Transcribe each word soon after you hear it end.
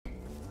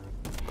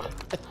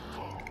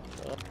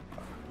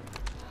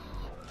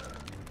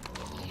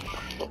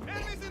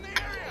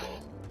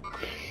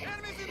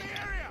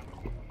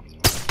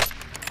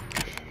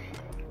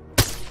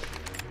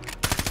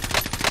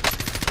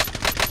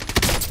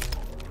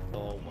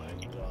Oh my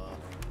god.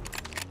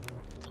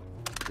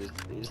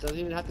 This doesn't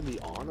even have to be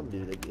on them,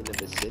 dude. Like in the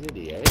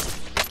vicinity, eh?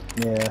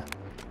 Yeah.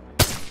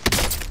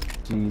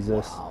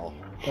 Jesus. Wow.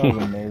 That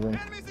was amazing.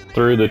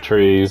 Through the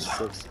trees.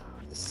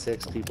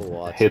 Six people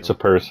watching. Hits a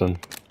person.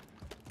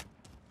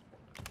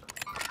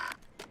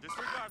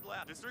 Disregard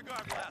last.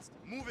 Disregard last.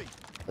 Moving.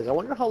 Like, I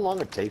wonder how long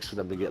it takes for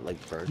them to get, like,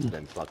 burnt and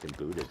then fucking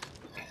booted.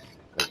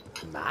 Like,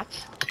 a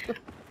match?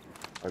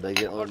 Or they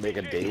get, like, make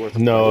a day worth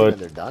of No, play and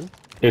they're done?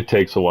 It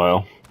takes a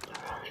while.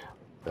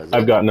 Does it?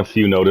 I've gotten a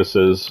few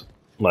notices,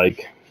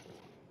 like,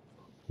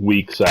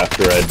 weeks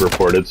after I'd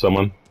reported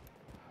someone.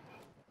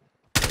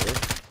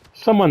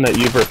 Someone that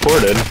you've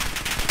reported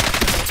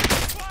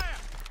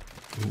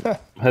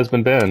has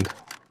been banned.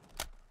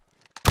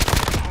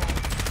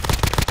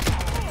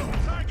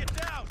 Target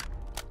down.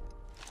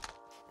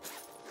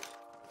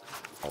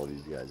 All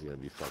these guys are gonna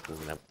be fucking.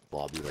 We're gonna have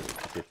lobby like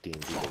 15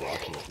 people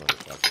watching this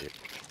motherfucker.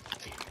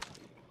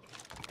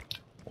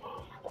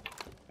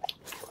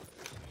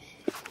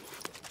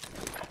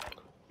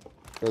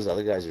 Those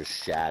other guys are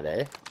shad,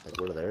 eh? Like,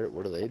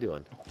 what are they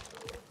doing?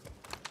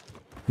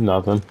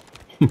 Nothing.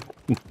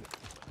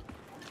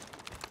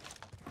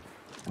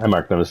 I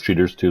marked them as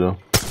cheaters too, though.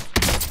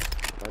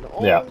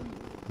 Oh, Yeah,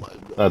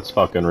 that's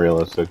fucking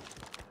realistic.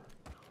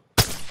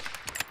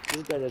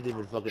 This guy doesn't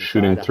even fucking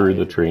Shooting try to through hide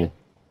the it, tree. eh?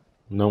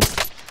 Nope.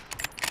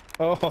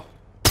 Oh.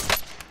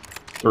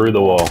 Through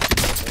the wall.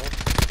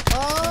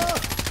 Ah!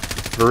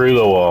 Through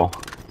the wall.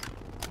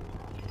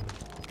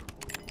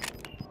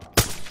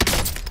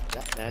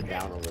 That man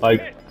down over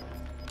Like,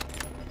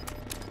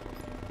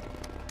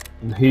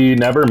 he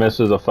never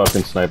misses a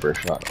fucking sniper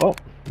shot. Oh,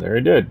 there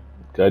he did.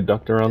 Guy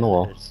ducked around the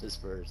wall. It's his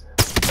first.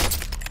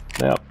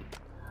 Yep.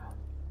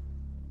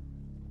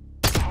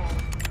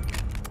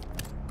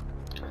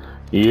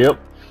 Yep.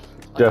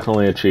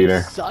 Definitely a cheater.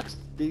 It sucks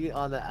being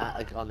on the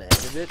like on the end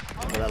of it,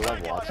 but I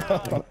love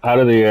watching. Out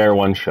of the air,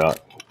 one shot.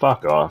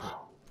 Fuck off.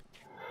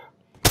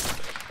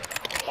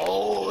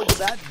 Oh, look at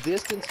that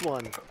distance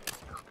one.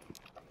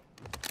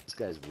 This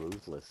guy's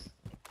ruthless.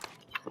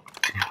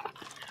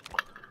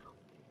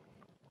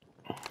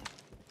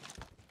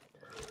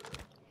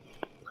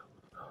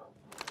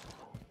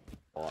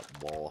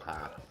 Wall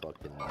hack,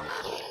 fucking.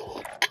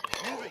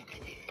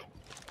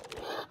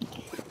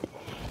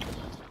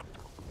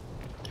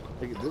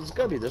 Like,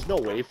 there's no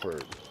way for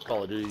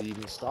Call of Duty to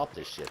even stop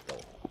this shit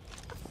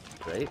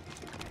though, right?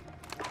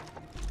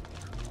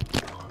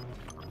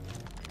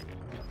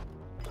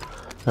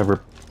 I've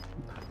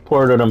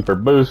reported them for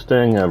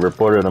boosting, I've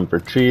reported them for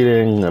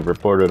cheating, I've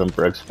reported them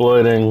for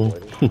exploiting.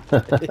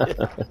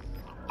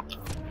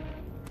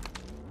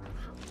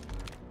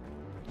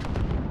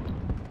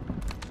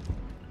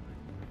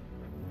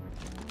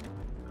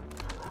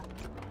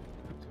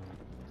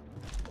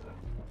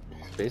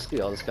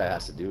 Basically, all this guy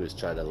has to do is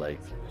try to like.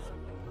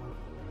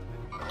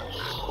 I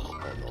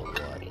don't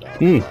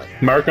know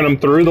what. Marking them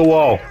through the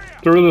wall,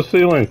 through the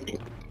ceiling.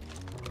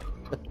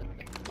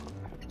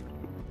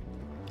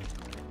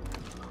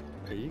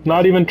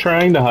 Not even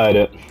trying to hide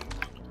it.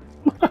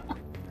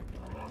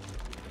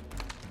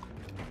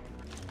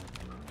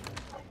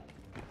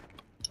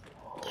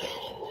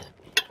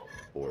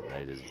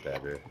 Fortnite is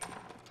better.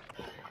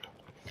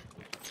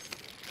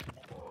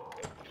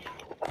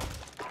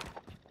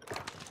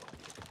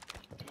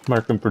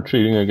 Mark him for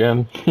cheating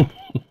again.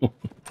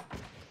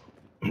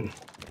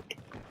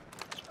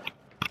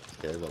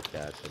 Care about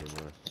cash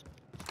anymore.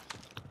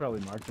 Probably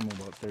marked him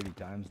about 30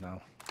 times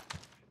now.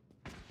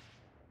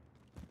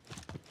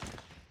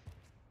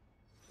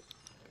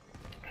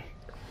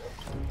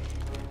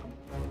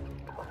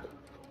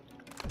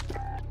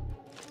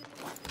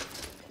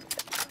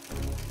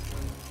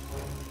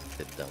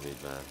 Hit dummy,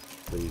 man.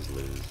 Please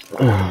lose.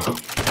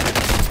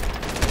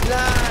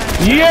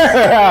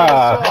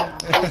 Yeah!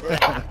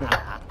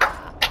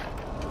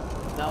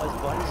 Now it's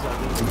funny, so I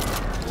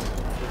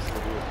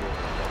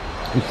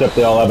mean, Except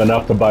they all have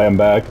enough to buy him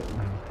back.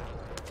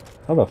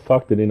 How the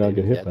fuck did he not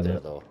get hit by there,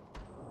 that? though.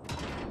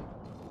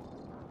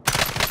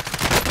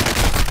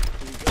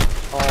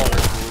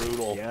 Oh,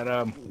 brutal. Get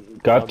him.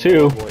 Got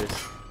two. One more, boys.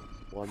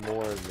 One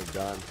more and we're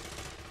done.